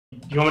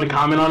You want me to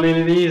comment on any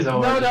of these? Or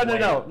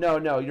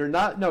No. You're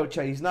not. No,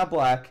 Chad, he's not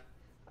black.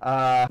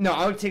 No,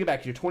 I would take it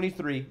back. You're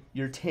 23.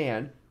 You're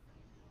tan.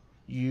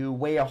 You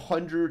weigh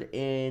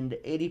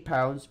 180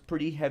 pounds.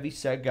 Pretty heavy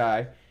set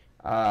guy.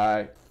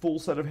 Full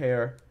set of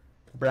hair.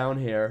 Brown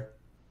hair.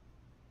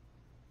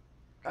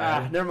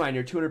 Never mind.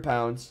 You're 200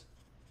 pounds.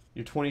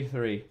 You're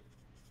 23.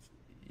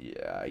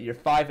 Yeah, you're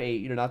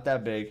 5'8". You're not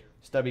that big.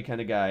 Stubby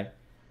kind of guy.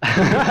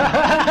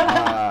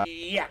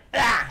 Yeah.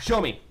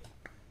 Show me.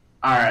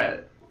 All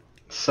right.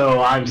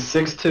 So I'm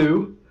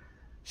 6'2".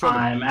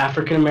 I'm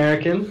African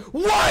American.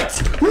 What?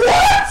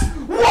 What?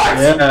 What?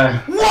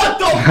 Yeah. What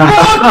the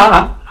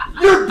fuck?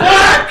 You're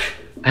black.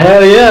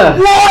 Hell yeah.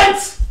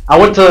 What? I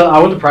went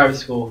to private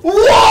school.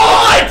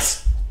 What?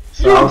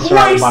 So Your I was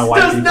surrounded voice by white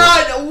does people.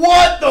 not.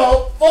 What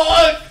the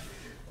fuck?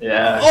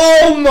 Yeah.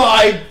 Oh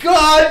my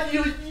god!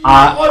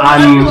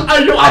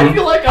 I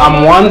feel like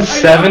I'm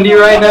 170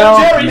 right now.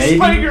 Jerry maybe.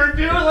 Springer,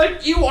 dude.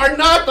 Like you are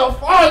not the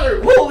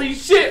father. Holy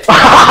shit!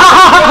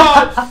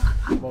 God.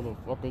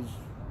 Motherfuckers.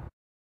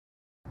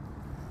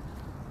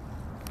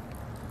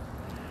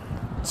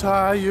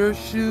 Tie your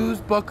shoes,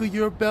 buckle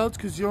your belts,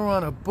 cause you're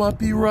on a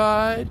bumpy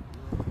ride.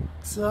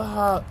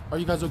 Are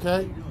you guys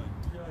okay?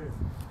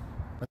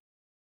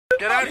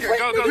 Get out of here!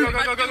 Go!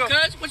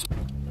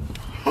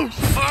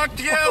 Fuck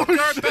you,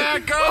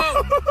 dirtbag!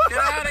 Go! Get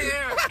out of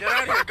here! Get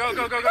out of here! Go!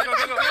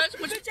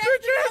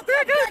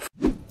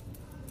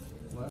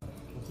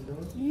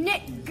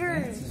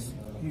 Knickers.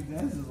 He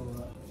dances a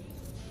lot.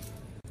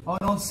 Oh,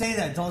 don't say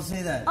that. Don't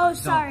say that. Oh,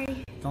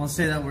 sorry. Don't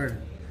say that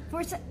word.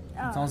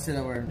 Don't say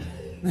that word.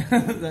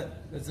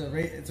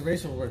 It's a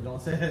racial word.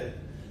 Don't say it.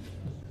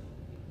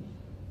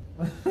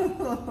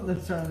 They're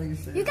trying to make you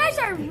say You guys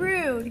are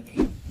rude.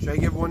 Should I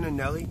give one to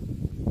Nelly?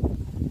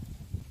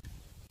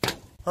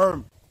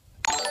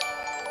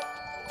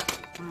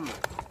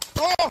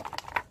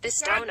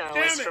 This dono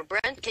is for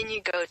Brent. Can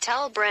you go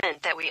tell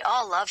Brent that we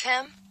all love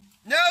him?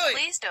 Nelly!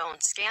 Please don't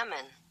scam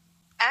him.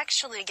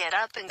 Actually get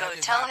up and go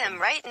tell him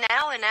right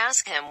now and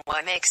ask him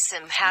what makes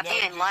him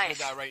happy in life.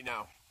 That right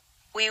now.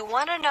 We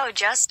want to know,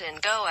 Justin.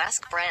 Go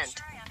ask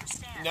Brent.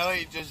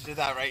 Nelly just did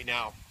that right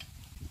now.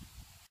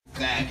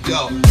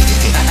 Go.